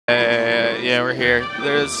Yeah, we're here.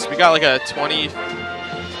 We got like a 22?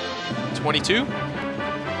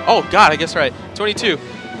 Oh God, I guess right. 22.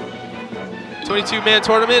 22-man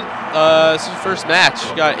tournament. This is the first match.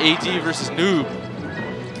 We got AD versus Noob.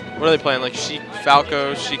 What are they playing? Like Sheik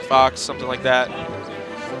Falco, Sheik Fox, something like that.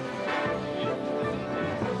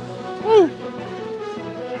 Woo!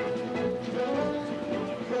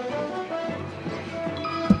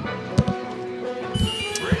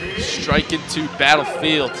 Strike into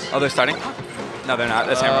battlefield. Oh, they're starting? No, they're not.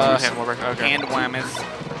 That's hand warmer. Okay. Hand whammies.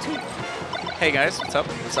 Hey guys, what's up?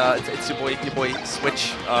 It's your boy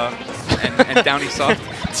Switch, and Downy Soft.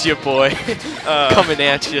 It's your boy coming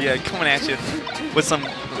at you. Yeah, coming at you with some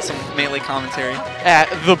melee commentary. At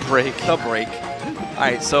the break. The break. All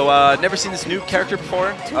right, so never seen this Noob character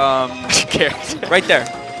before. Character. Right there.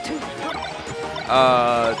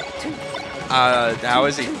 How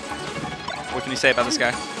is he? What can you say about this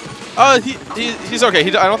guy? He's okay.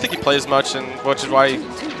 I don't think he plays much, and which is why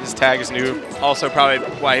his tag is Noob. Also, probably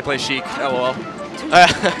why he plays Sheik. LOL.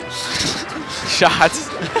 Shots.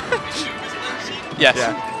 Yes.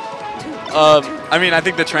 Yeah. I mean, I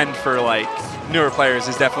think the trend for like newer players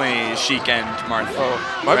is definitely Sheik and Marth. Oh,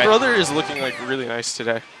 my brother is looking like really nice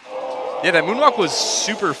today. Yeah, that moonwalk was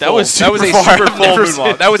super full. That was a super full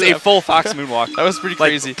moonwalk. That was a full Fox moonwalk. That was pretty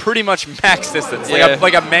crazy. Like, pretty much max distance. Yeah.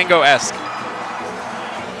 Like a Mango-esque.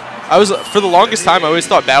 For the longest time, I always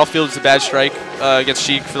thought Battlefield was a bad strike against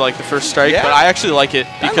Sheik for like the first strike, but I actually like it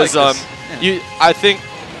because I think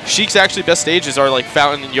Sheik's actually best stages are like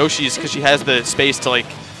Fountain and Yoshi's because she has the space to like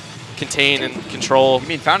contain and control. You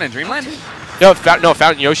mean Fountain and Dreamland? No,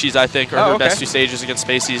 Fountain and Yoshi's I think are her best two stages against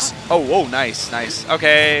Spaceys. Oh, whoa, nice.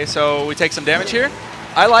 Okay, so we take some damage here.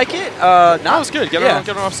 I like it. That was good. Get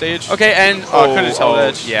her off stage. Okay, and could have held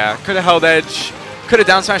edge. Yeah, could have held edge. Could have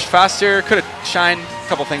down smashed faster. Could have shined. A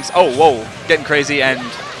couple things. Oh, whoa, getting crazy and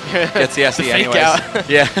gets the SD anyways. Out.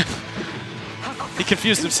 Yeah. He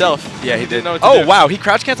confused himself. Yeah, he did. Know what to do. Wow, he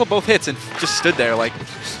crouch canceled both hits and just stood there like.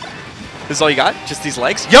 This is all you got? Just these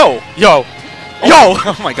legs? Yo!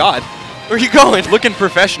 Oh my God. Where are you going? Looking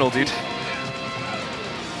professional, dude.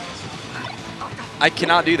 I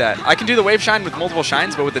cannot do that. I can do the wave shine with multiple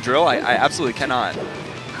shines, but with the drill, I absolutely cannot.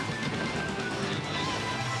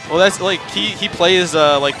 Well, that's like he plays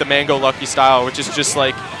like the Mango Lucky style, which is just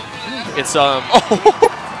like it's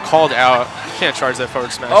called out. You can't charge that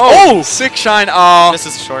forward smash. Oh, sick shine. Oh, this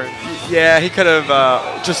is short. Yeah, he could have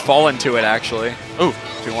just fallen to it actually. Ooh,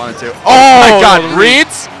 if he wanted to. Oh my God,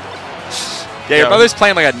 reads. Yeah, your brother's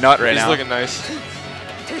playing like a nut right now. He's looking nice.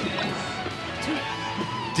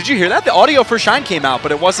 Did you hear that? The audio for Shine came out,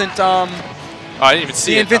 but it wasn't. I didn't even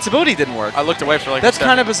see it. The invincibility didn't work. I looked away for like. That's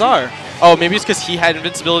kind of bizarre. Oh, maybe it's because he had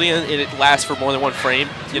invincibility and it lasts for more than one frame.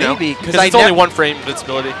 You know, maybe because it's only one frame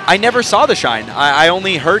invincibility. I never saw the Shine. I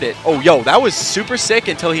only heard it. Oh, yo, that was super sick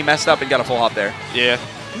until he messed up and got a full hop there. Yeah.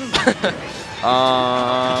 You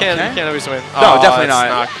can't always win. No, definitely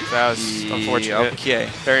not. That was unfortunate. Okay.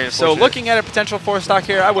 Very unfortunate. So looking at a potential 4-stock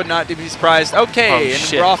here, I would not be surprised. Okay,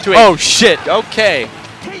 and we're off to a... Oh, shit. Okay.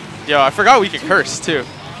 Yo, I forgot we can curse, too.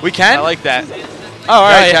 We can? I like that. Oh, all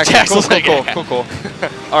right, yeah, Jackson. Cool.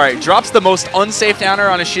 All right, drops the most unsafe downer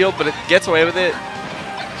on a shield, but it gets away with it.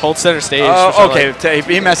 Hold center stage. Okay,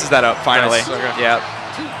 he messes that up, finally. Nice. Okay. Yeah.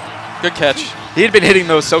 Good catch. He had been hitting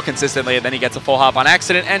those so consistently, and then he gets a full hop on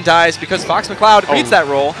accident and dies because Fox McCloud reads that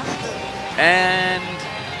roll. And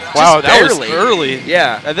wow, that was early.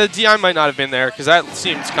 Yeah. The DI might not have been there because that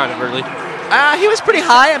seems kind of early. He was pretty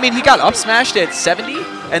high. I mean, he got up smashed at 70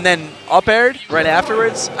 and then up aired right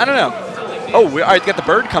afterwards. I don't know. Oh, all right, got the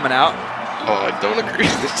bird coming out. Oh, I don't agree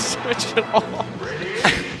with this switch at all.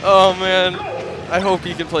 Oh, man. I hope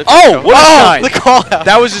he can play. Oh, what a shine. The call out.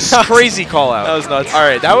 That was just crazy call out. That was nuts. All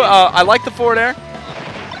right, I like the forward air.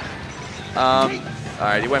 All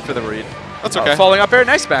right, he went for the read. That's okay. Falling up air,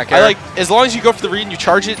 nice back air. I like as long as you go for the read and you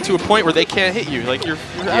charge it to a point where they can't hit you. Like you're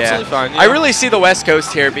absolutely fine. I really see the West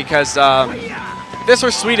Coast here because if this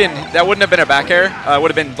were Sweden, that wouldn't have been a back air. It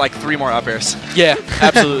would have been like 3 more up airs. Yeah,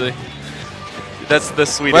 absolutely. That's the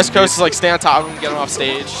Sweden. West Coast is like stay on top of them, get them off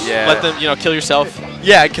stage. Yeah. Let them, kill yourself.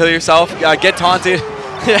 Yeah, kill yourself. Get taunted.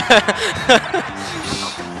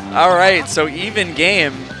 All right, so even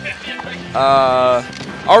game.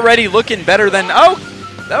 Already looking better than. Oh,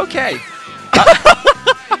 okay.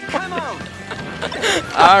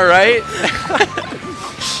 All right.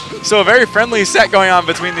 So a very friendly set going on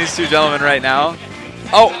between these two gentlemen right now.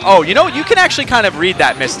 Oh, you know, you can actually kind of read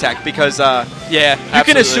that mistech because you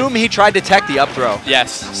can assume he tried to tech the up throw.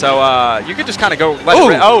 Yes. So you could just kind of go let it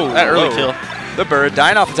rip. Oh, that early kill. The bird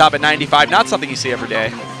dying off the top at 95, not something you see every day.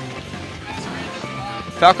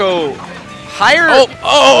 Falco higher. Oh,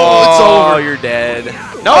 it's over. You're dead.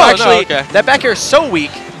 No, actually, okay. that back air is so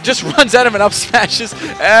weak. Just runs at him and up smashes.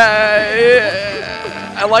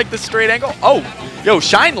 I like the straight angle. Oh, yo,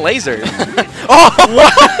 shine laser. Oh,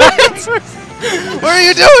 what? What are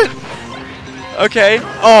you doing? Okay.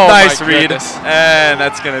 Oh, nice my read. goodness. And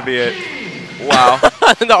that's going to be it. Wow.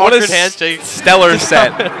 The awkward handshake. Stellar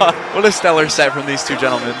set. What a stellar set from these two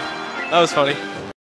gentlemen. That was funny.